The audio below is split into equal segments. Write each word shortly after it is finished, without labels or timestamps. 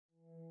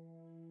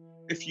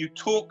If you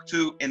talk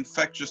to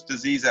infectious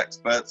disease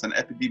experts and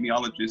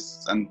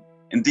epidemiologists, and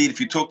indeed if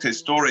you talk to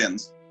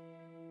historians,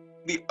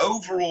 the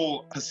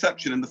overall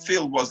perception in the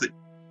field was that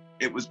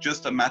it was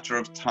just a matter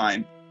of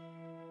time.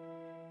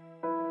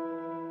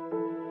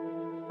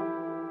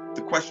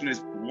 The question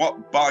is,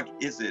 what bug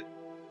is it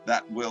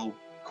that will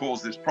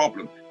cause this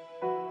problem?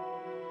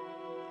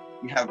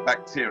 We have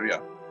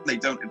bacteria. They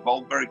don't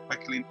evolve very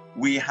quickly.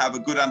 We have a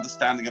good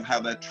understanding of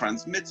how they're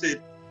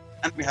transmitted,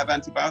 and we have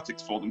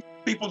antibiotics for them.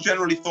 People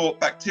generally thought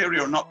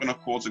bacteria are not going to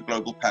cause a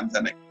global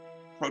pandemic.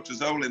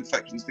 Protozoal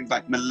infections, things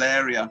like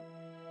malaria,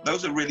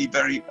 those are really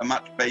very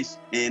much based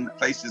in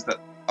places that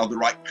are the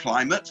right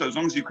climate. So as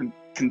long as you can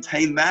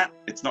contain that,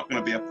 it's not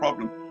going to be a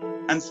problem.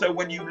 And so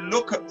when you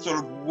look at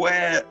sort of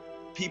where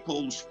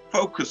people's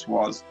focus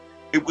was,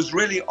 it was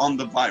really on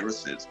the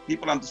viruses.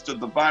 People understood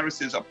the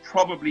viruses are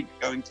probably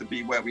going to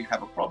be where we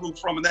have a problem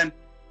from. And then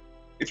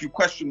if you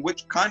question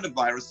which kind of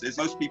viruses,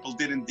 most people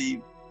did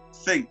indeed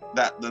think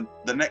that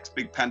the next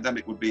big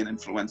pandemic would be an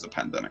influenza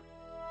pandemic.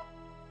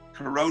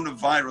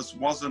 Coronavirus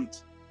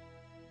wasn't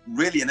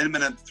really an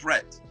imminent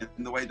threat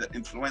in the way that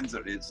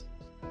influenza is.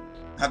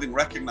 Having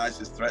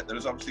recognized this threat, there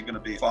is obviously going to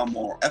be far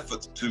more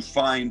effort to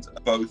find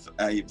both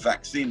a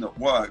vaccine that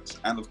works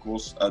and, of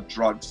course,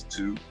 drugs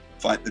to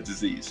fight the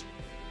disease.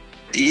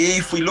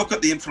 If we look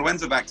at the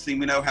influenza vaccine,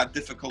 we know how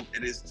difficult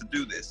it is to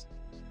do this.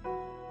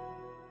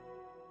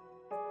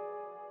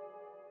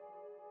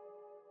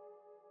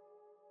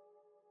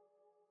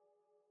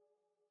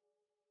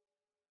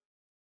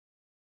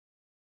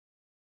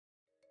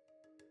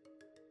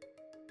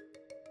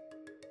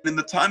 In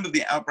the time of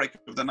the outbreak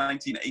of the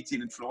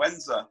 1918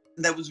 influenza,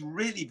 there was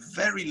really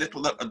very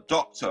little that a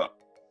doctor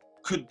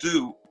could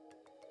do.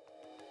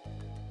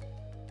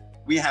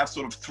 We have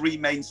sort of three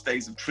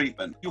mainstays of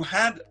treatment. You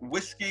had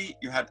whiskey,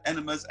 you had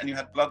enemas, and you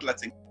had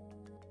bloodletting.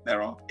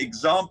 There are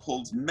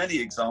examples, many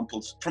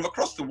examples from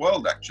across the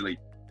world actually,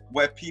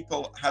 where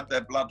people had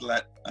their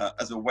bloodlet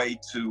as a way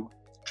to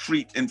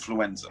treat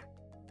influenza.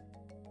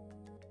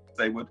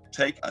 They would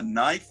take a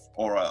knife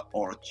or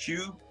a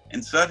tube,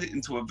 insert it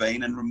into a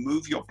vein and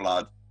remove your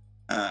blood,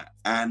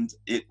 and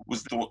it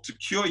was thought to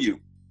cure you.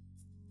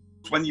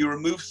 When you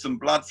remove some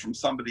blood from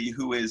somebody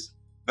who is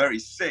very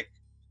sick,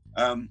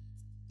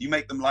 you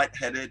make them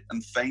lightheaded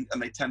and faint, and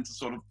they tend to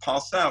sort of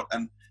pass out.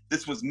 And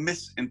this was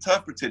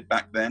misinterpreted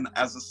back then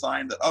as a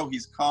sign that, oh,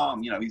 he's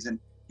calm,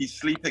 he's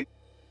sleeping.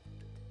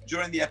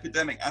 During the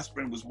epidemic,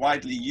 aspirin was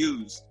widely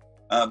used,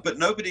 but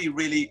nobody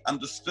really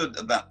understood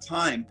at that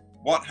time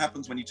what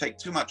happens when you take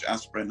too much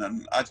aspirin.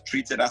 And I've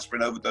treated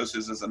aspirin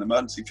overdoses as an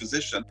emergency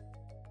physician.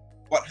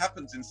 What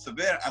happens in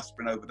severe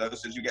aspirin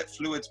overdoses, you get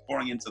fluids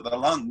pouring into the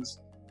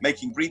lungs,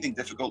 making breathing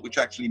difficult, which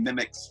actually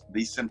mimics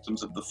the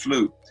symptoms of the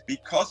flu.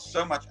 Because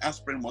so much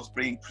aspirin was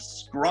being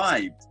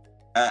prescribed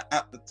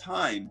at the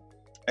time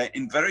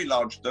in very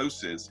large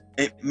doses,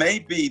 it may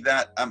be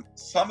that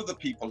some of the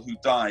people who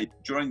died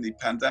during the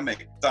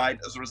pandemic died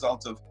as a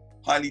result of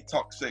highly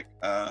toxic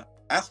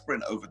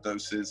aspirin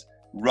overdoses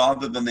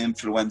rather than the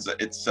influenza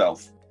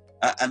itself.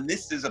 And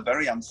this is a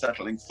very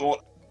unsettling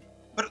thought.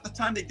 But at the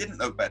time, they didn't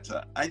know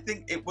better. I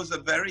think it was a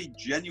very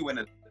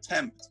genuine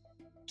attempt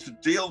to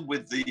deal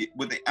with the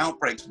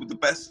outbreaks with the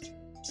best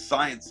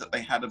science that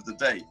they had of the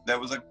day. There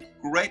was a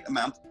great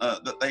amount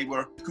that they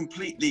were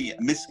completely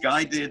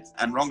misguided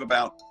and wrong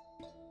about.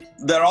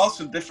 There are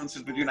some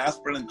differences between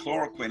aspirin and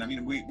chloroquine. I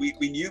mean, we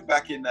knew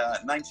back in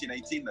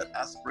 1918 that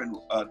aspirin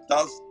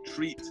does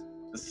treat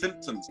the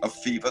symptoms of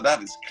fever.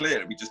 That is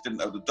clear. We just didn't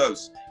know the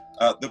dose.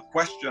 The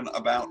question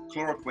about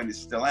chloroquine is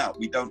still out.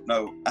 We don't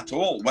know at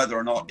all whether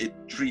or not it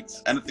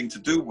treats anything to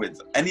do with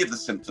any of the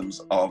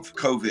symptoms of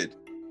COVID.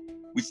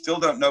 We still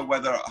don't know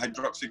whether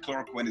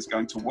hydroxychloroquine is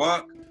going to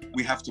work.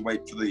 We have to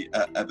wait for the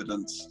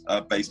evidence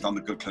based on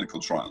the good clinical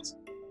trials.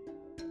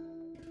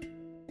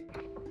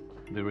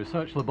 The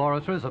research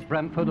laboratories at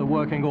Brentford are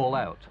working all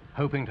out,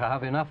 hoping to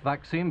have enough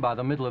vaccine by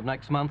the middle of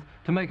next month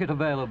to make it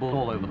available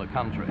all over the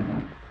country.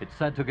 It's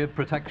said to give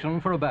protection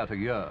for about a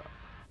year.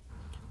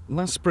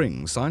 Last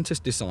spring,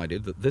 scientists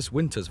decided that this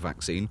winter's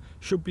vaccine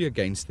should be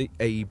against the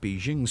A.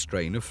 Beijing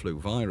strain of flu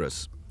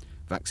virus.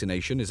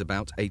 Vaccination is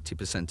about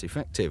 80%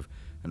 effective,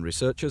 and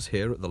researchers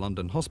here at the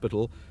London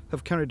Hospital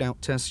have carried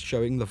out tests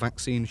showing the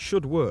vaccine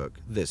should work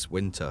this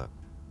winter.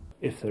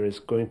 If there is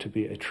going to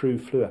be a true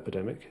flu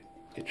epidemic,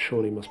 it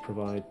surely must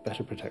provide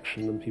better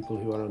protection than people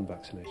who are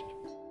unvaccinated.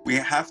 We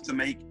have to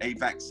make a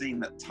vaccine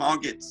that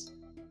targets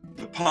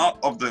the part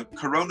of the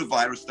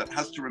coronavirus that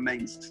has to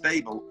remain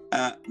stable,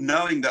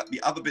 knowing that the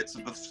other bits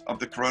of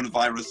the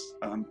coronavirus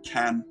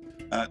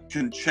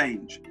can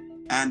change.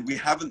 And we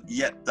haven't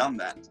yet done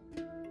that.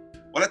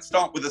 Well, let's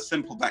start with a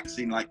simple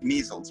vaccine like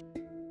measles.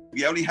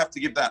 We only have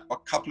to give that a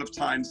couple of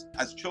times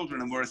as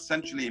children, and we're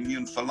essentially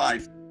immune for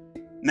life.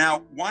 Now,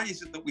 why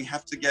is it that we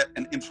have to get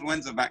an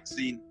influenza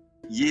vaccine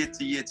year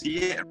to year to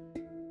year?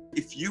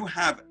 If you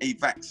have a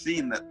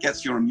vaccine that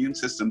gets your immune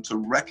system to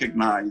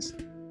recognize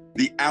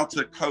the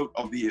outer coat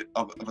of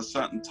a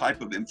certain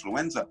type of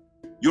influenza,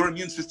 your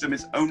immune system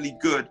is only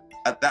good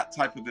at that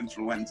type of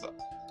influenza.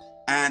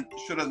 And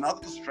should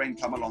another strain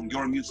come along,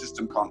 your immune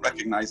system can't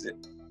recognize it.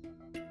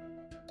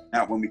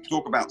 Now, when we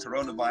talk about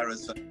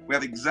coronavirus, we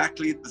have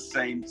exactly the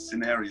same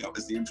scenario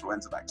as the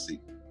influenza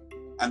vaccine.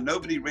 And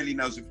nobody really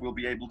knows if we'll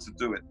be able to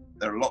do it.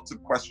 There are lots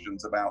of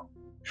questions about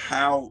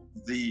how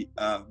the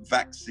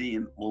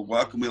vaccine will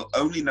work, and we'll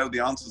only know the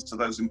answers to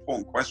those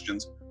important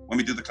questions when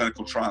we do the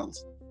clinical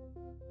trials.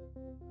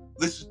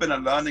 This has been a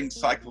learning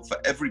cycle for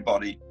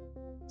everybody.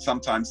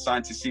 Sometimes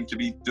scientists seem to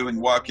be doing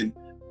work in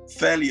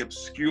fairly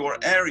obscure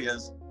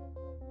areas.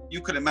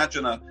 You could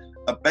imagine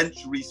a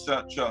bench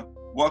researcher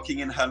working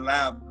in her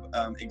lab,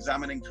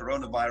 examining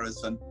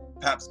coronavirus and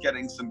perhaps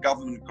getting some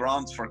government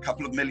grants for a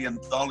couple of $1 million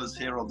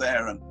here or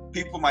there. And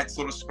people might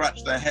sort of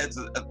scratch their heads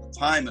at the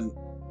time and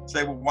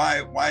say, well,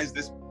 why is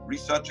this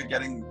researcher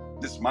getting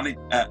this money?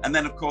 And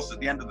then, of course, at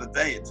the end of the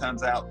day, it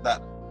turns out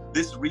that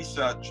this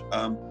research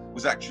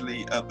was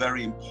actually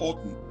very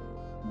important.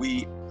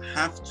 We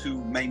have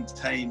to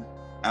maintain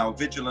our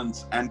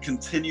vigilance and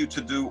continue to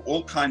do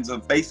all kinds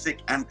of basic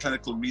and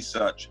clinical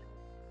research.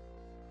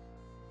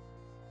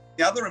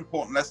 The other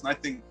important lesson, I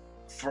think,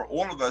 for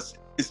all of us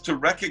is to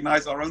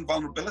recognize our own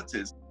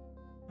vulnerabilities.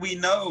 We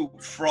know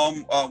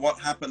from what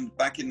happened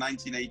back in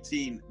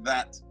 1918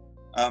 that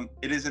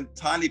it is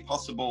entirely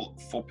possible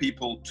for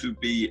people to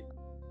be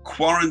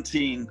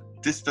quarantined,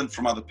 distant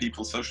from other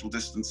people, social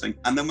distancing,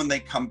 and then when they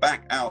come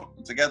back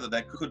out together,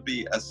 there could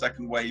be a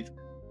second wave.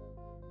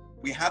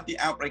 We had the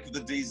outbreak of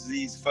the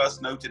disease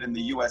first noted in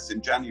the US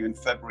in January and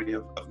February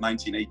of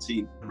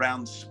 1918.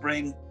 Around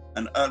spring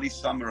and early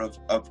summer of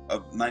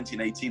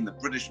 1918, the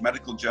British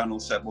Medical Journal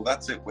said, well,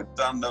 that's it, we're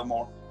done, no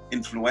more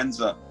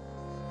influenza.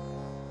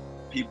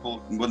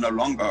 People were no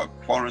longer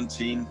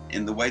quarantined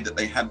in the way that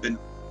they had been.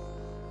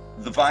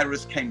 The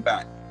virus came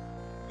back.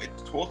 It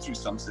tore through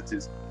some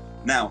cities.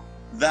 Now,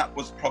 that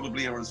was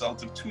probably a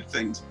result of two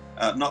things.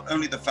 Not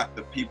only the fact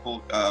that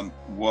people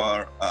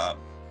were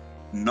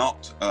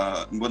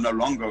no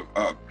longer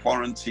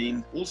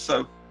quarantined,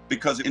 also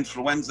because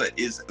influenza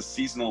is a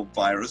seasonal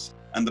virus.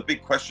 And the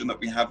big question that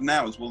we have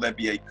now is, will there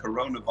be a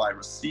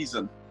coronavirus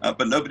season?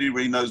 But nobody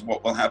really knows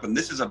what will happen.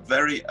 This is a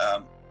very,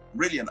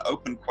 really an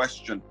open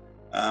question.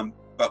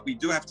 But we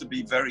do have to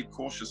be very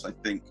cautious, I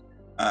think,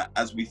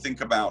 as we think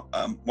about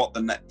what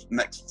the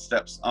next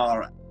steps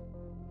are.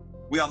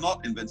 We are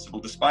not invincible,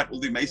 despite all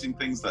the amazing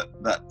things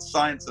that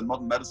science and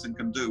modern medicine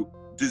can do.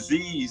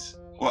 Disease,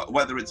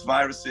 whether it's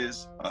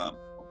viruses,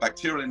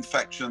 bacterial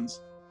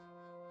infections,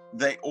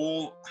 they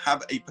all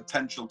have a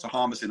potential to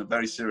harm us in a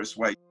very serious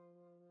way.